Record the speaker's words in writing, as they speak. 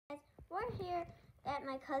we're here at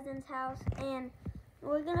my cousin's house, and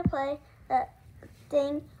we're gonna play a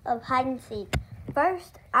thing of hide and seek.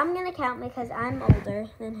 First, I'm gonna count because I'm older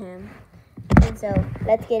than him, and so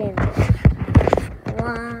let's get into it.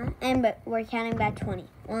 But we're counting by 20.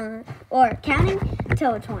 Counting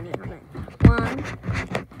till 20. 1,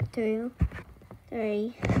 2,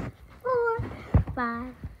 3, 4,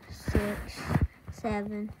 5, 6,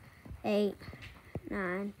 7, 8,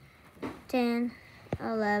 9, 10,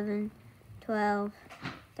 11, 12,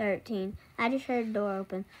 13. I just heard the door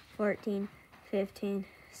open. 14, 15,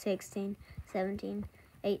 16, 17,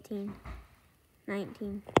 18,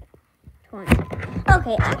 19, 20.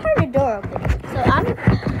 Okay, I heard a door open.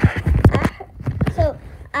 So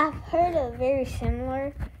I've heard a very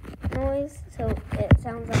similar noise. So it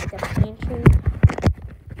sounds like the pantry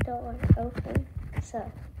door open.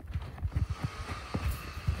 So,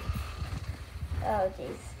 oh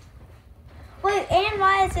jeez. Wait, and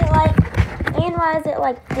why is it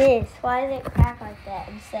like this? Why does it crack like that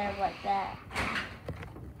instead of like that?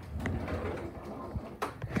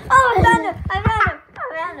 Oh, I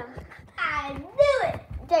found him! I knew it!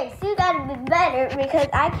 Jace, you gotta be better because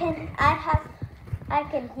I can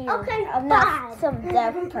hear. Okay, I'm not some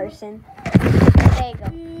deaf person. There you go.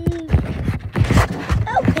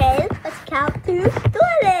 Okay, let's count to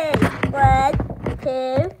 20. 1,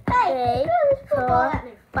 2, 3, 4,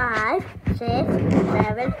 5, 6,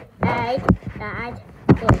 7, 8, 9,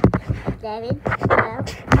 10, 11, 12,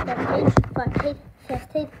 13, 14,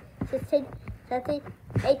 15, 16, 17,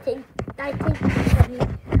 18, 19, 20.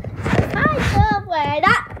 I know where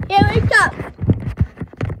that. Here we go.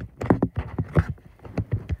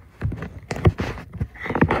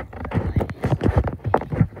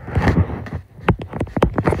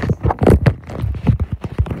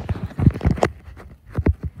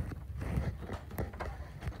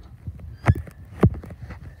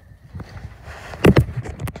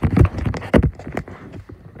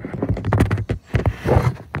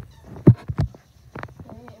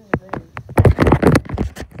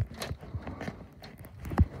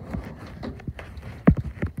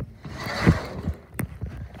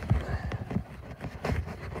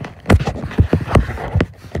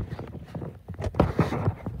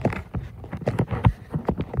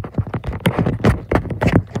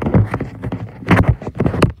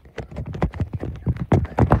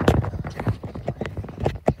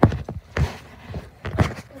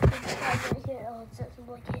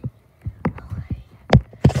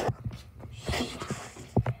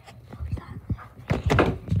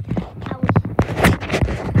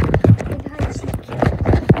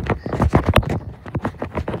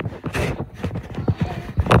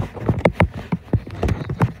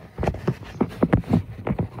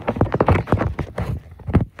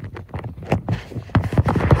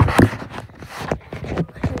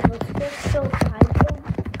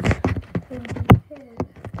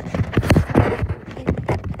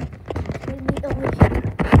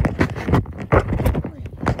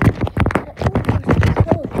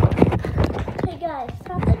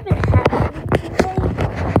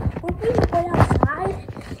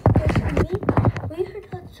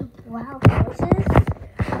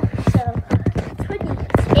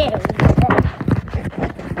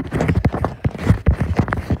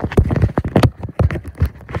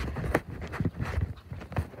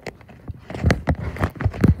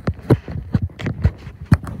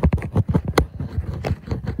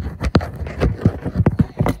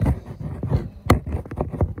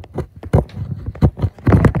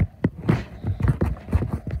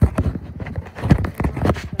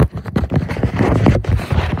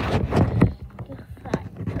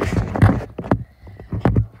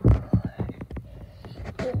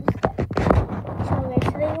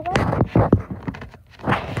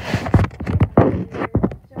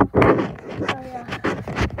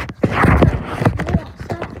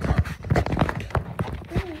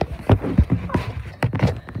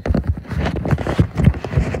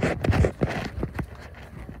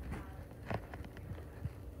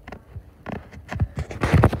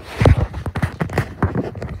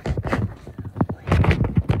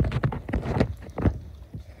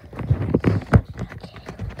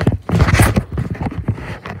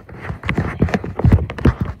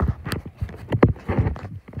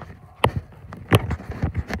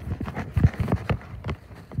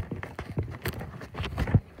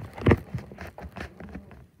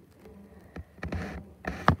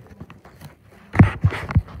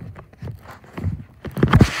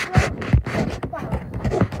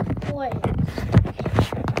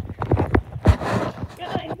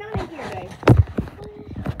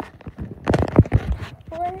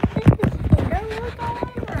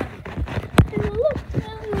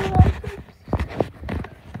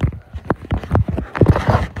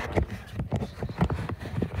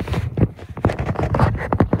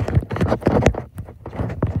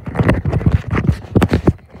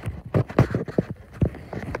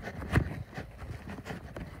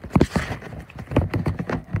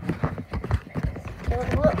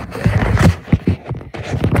 Look.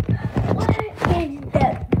 Where is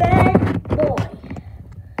that bad boy?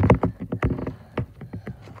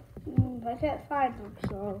 I can't find him,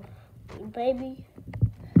 so baby,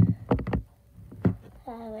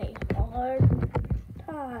 have a hard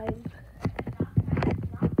time.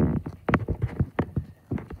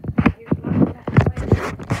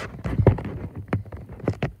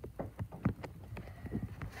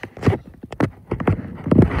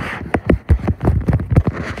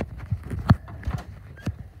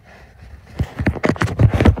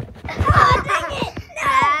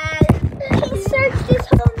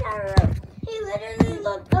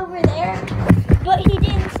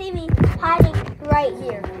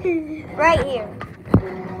 Right here.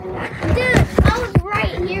 Dude, I was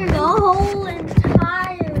right here the whole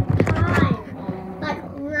entire time. Like,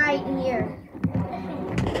 right here.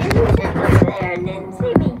 And he sat over there and didn't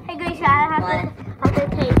see me. Hey, Grace, I have to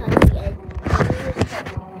tape on the egg.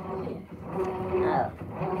 Oh.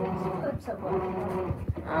 Put some on.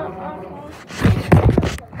 I'll be back.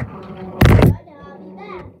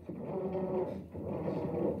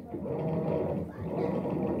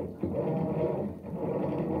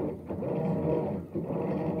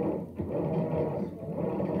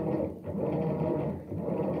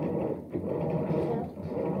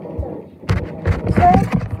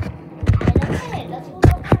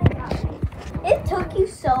 It took you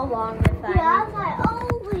so long to find Yeah, I me. was like,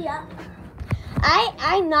 oh, yeah.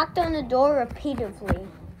 I knocked on the door repeatedly.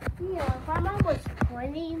 Yeah, my mom was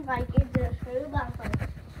pointing like in this room. I was like,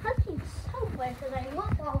 something somewhere, because I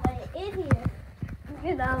looked all the way in here.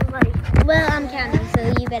 And I was like, Well, I'm counting, so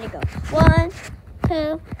you better go. 1,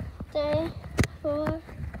 2, 3, 4,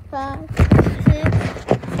 5, 6,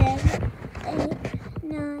 7, 8,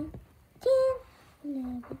 9, 10,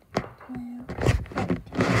 11, 12,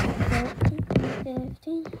 13, 14,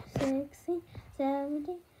 15, 16,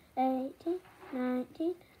 17, 18,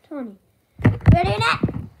 19, 20. Ready now?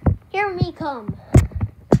 Hear me come.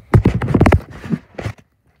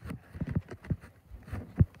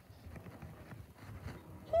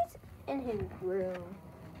 He's in his room.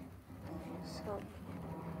 So,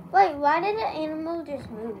 wait, why did the animal just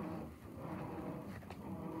move?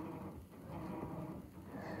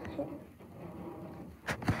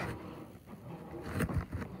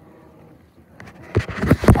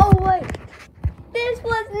 Oh, wait. This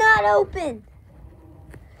was not open.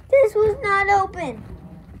 This was not open.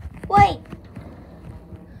 Wait.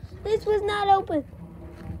 This was not open.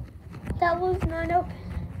 That was not open.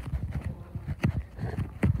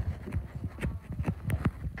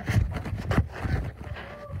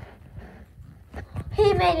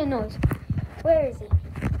 He made a noise. Where is he?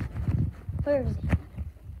 Where is he?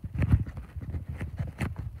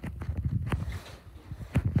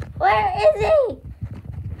 Where is he?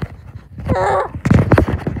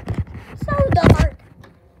 So dark.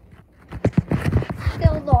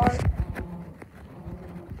 Still dark.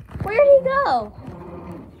 Where'd he go?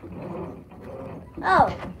 Oh.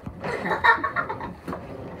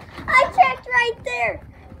 I checked right there.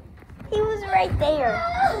 He was right there.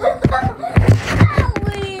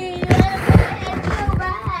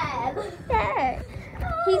 Yeah.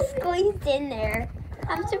 He squeezed in there.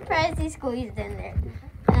 I'm surprised he squeezed in there.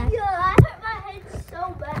 yeah, I hurt my head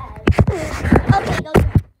so bad. Okay, go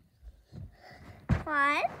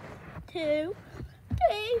try. 1, 2,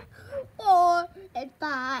 3, 4, and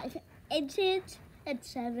 5, and 6, and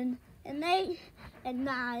 7, and 8, and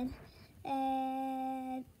 9,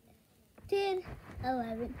 and 10,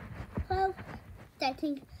 11, 12,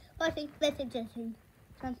 13, 14, 15, 16,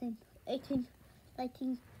 17, 18,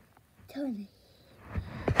 19, 20.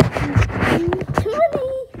 20.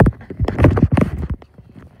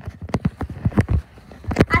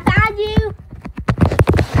 I found you.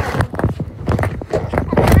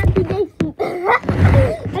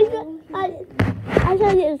 I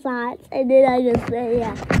saw your thoughts, and then I just said,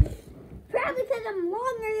 yeah. Probably because I'm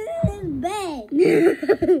longer than his bed.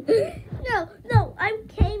 No, I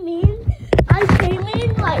came in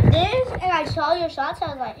like this, and I saw your shots,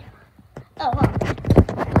 and I was like, oh, huh.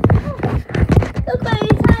 Look where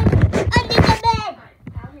he's hiding. Under the bed.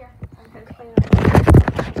 Down here. I'm going to clean up.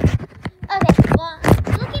 Okay, well,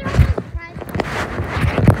 look at all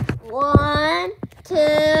 1, 2,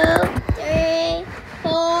 3,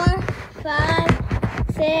 4, 5,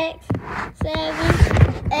 6, 7,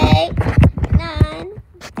 8, 9,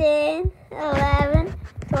 10, 11,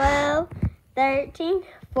 12, 13,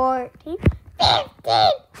 14,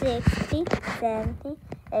 15, 16, 17,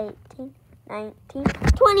 18, 19,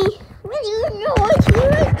 20. What do you know what you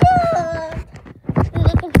got? You're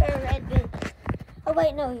looking for a red bin. Oh,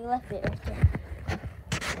 wait, no, you left it right there.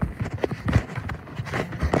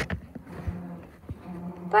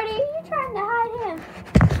 Freddy, are you trying to hide him?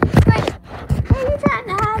 Freddy, are you trying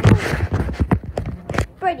to hide him?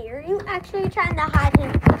 Freddy, are you actually trying to hide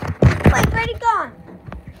him? Wait, Freddy gone.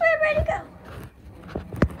 Where'd Freddy go?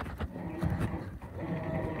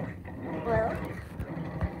 Well.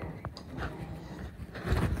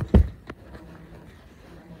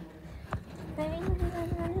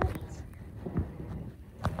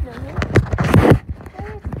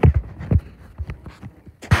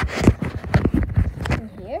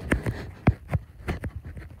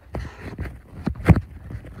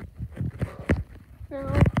 No.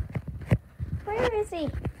 Where is he?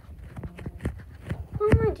 Oh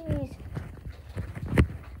my jeez.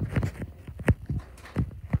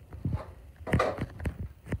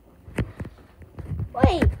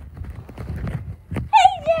 Wait.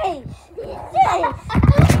 Hey, Jace! Jace!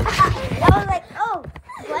 I was like, oh,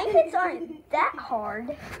 blankets aren't that hard.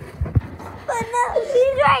 But no,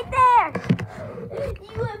 he's right there.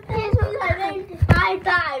 You went past me like 5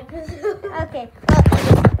 times. Okay.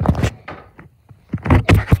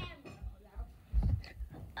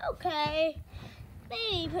 Okay.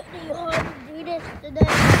 Maybe pretty hard to do this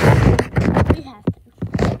today. We have to.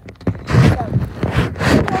 So,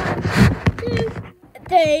 1, 2,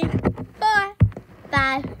 3, 4,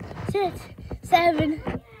 5, 6, 7,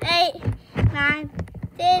 8, 9,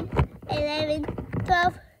 10, 11,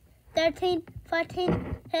 12, 13,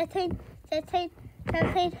 14, 15, 16,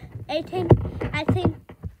 17, 18, 19,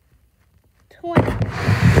 20.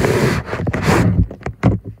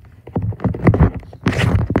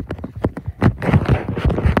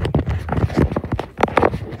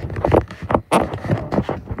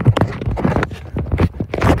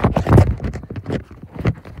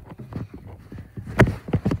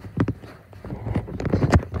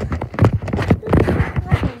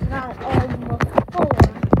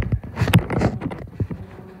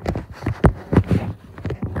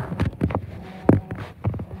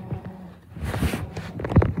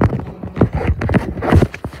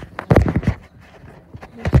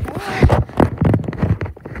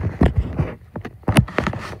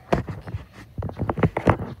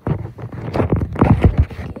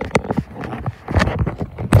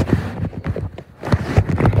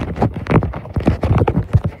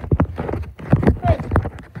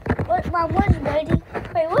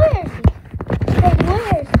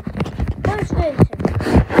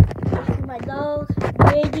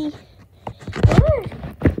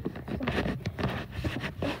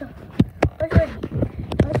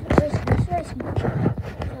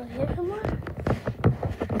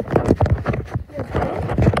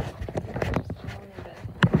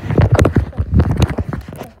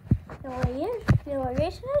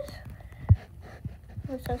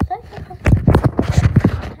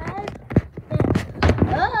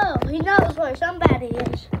 Oh, he knows where somebody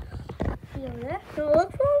is. He's over there. So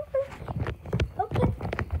look for him. Okay.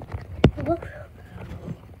 Look.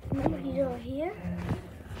 No, he's over here.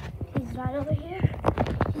 He's not over here.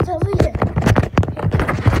 He's over here.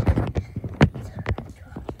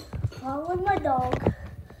 Following my dog.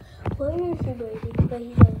 Where is he, baby? But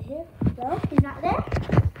he's over here. No, he's not there.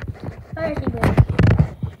 Where is he, baby?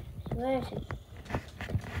 Where is he?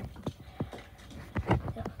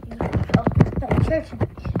 Oh, search him.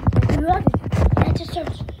 You love it. That's a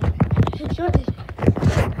search. Search it.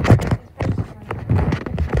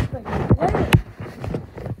 Where?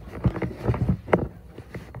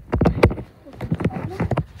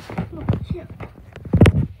 Look, here.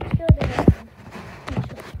 Still there.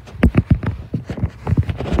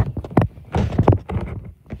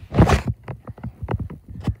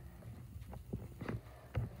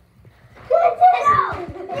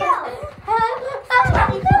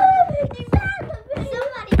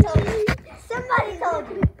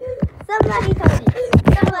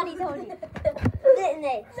 Somebody told you. Didn't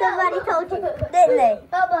they? Somebody told you, didn't they?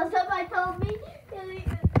 Papa, somebody told me.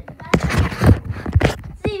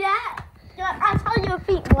 See that? I told you your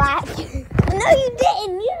feet black. No, you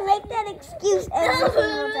didn't. You make that excuse every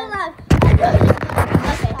single time. Okay.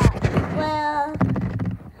 Well,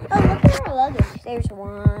 oh, look at our luggage. There's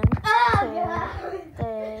 1, 2,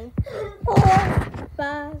 3, 4,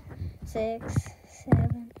 5, 6,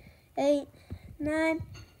 7, 8, 9,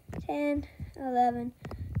 10, 11,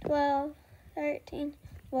 12, 13,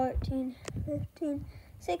 14, 15,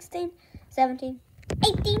 16, 17,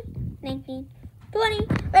 18, 19, 20.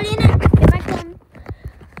 Ready or not? Here I come.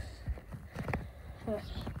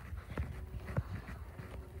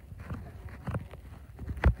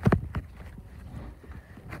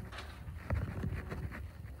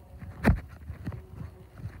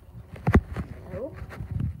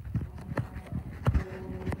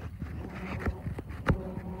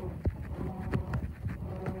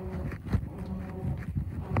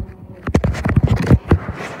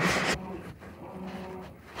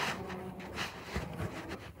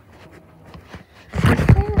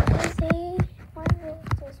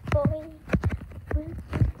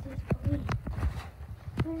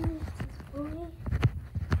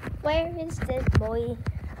 boy?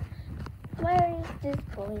 Where is this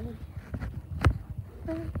boy?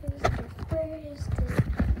 Where is this? Where is this?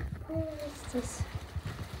 Where is this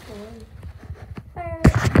boy? Where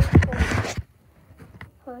is this boy?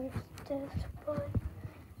 Where is this boy?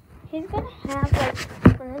 He's gonna have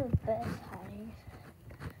like one of the best hiding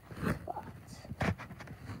spots.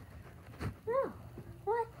 No,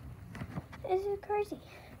 what? This is crazy.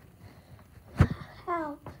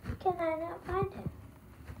 How can I not find him?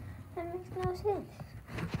 That makes no sense.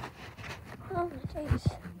 Oh my days.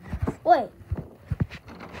 Wait.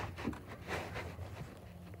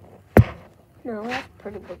 No, that's a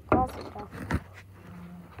pretty big closet though.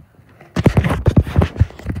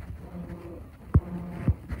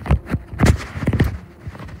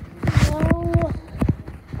 No.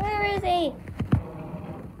 Where is he?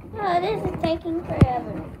 Oh, this is taking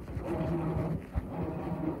forever.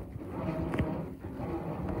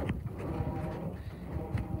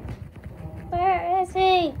 Where is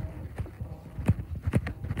he?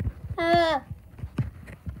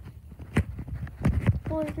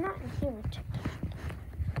 Well, he's not in here.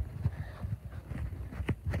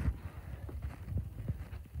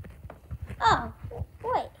 Oh,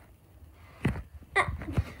 wait.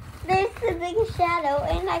 There's the biggest shadow,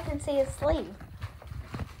 and I can see his sleeve.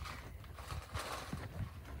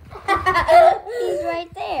 He's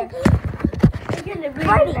right there.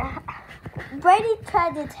 Brady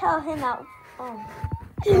tried to tell him out.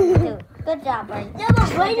 Good job, Brady. Yeah,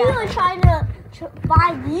 but Brady was trying to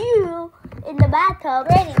find you in the bathtub.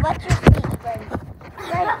 Brady, what's your speech,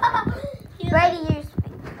 Brady?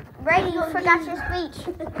 Brady, you forgot your speech.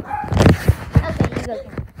 Okay, you go.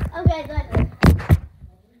 Okay, good.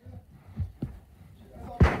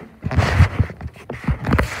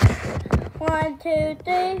 One, 2,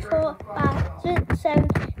 3, 4, 5, 6, 7,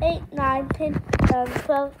 8, 9, 10, 11,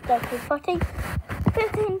 12, 13, 14,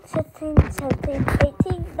 15, 16, 17,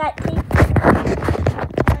 18, 19.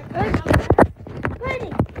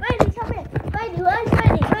 Brady, come here. Brady, where's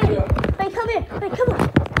Brady? Brady, come here. Brady, come on.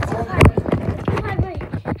 Come on, Brady.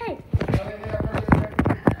 Hey.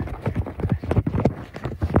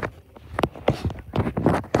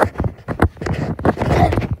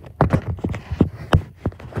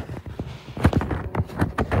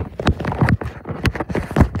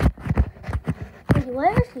 Brady,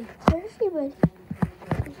 where is he? Where is he, Brady?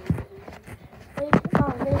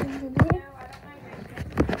 Oh, Brady's in here.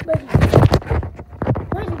 Brady,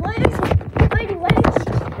 where is he? Brady, where is he?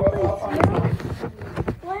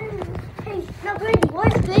 Hey, no, Brady,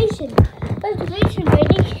 where's Gleason? Where's Gleason,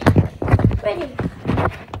 Brady? Brady,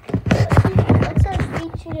 what's our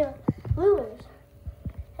speech to the lures?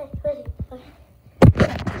 Hey, Brady, okay.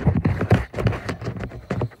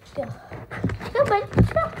 Go. Go, Brady,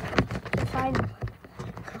 go. Go find him.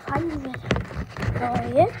 Go find him, Brady. There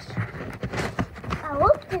he is. I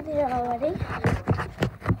looked at it already.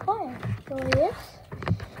 Where? There he is.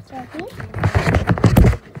 It's right here.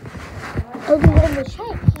 Oh, he's in the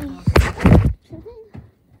shape.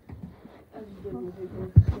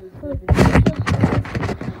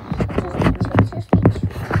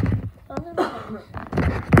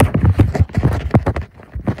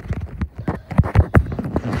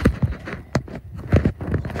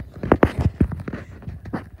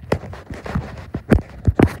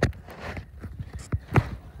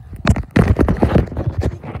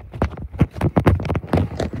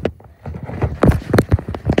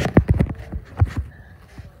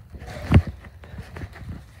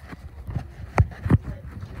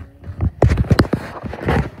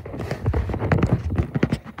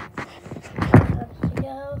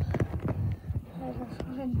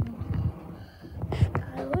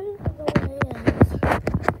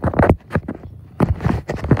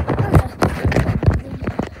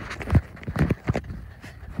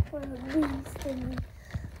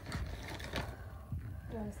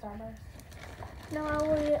 Starburst? No, I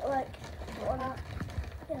want it like one up.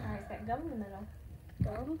 Yeah. It's got gum in the middle.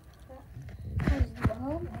 Gum? There's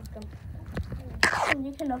gum? That's gum. And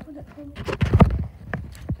you can open it for me.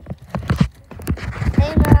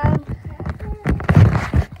 Hey, Mom.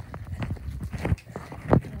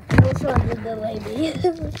 Which one did the lady?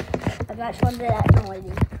 I got one that the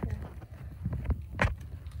lady.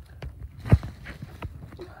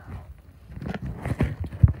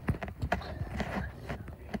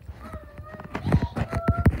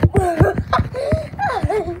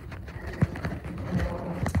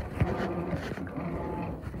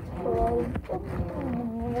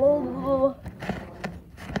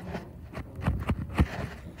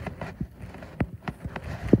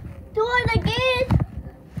 Do it again.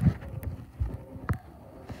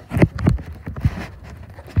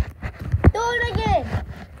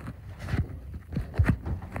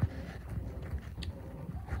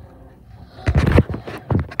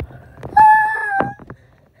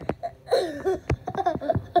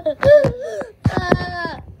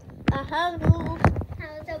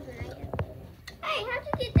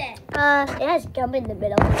 It has jump in the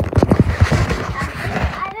middle.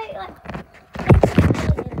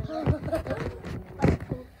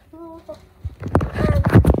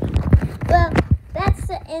 Well, that's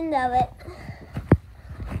the end of it.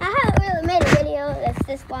 I haven't really made a video that's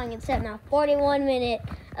this long except my 41-minute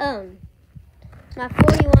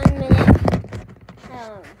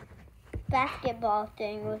basketball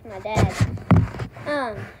thing with my dad.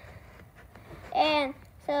 And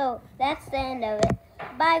so that's the end of it.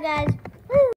 Bye, guys.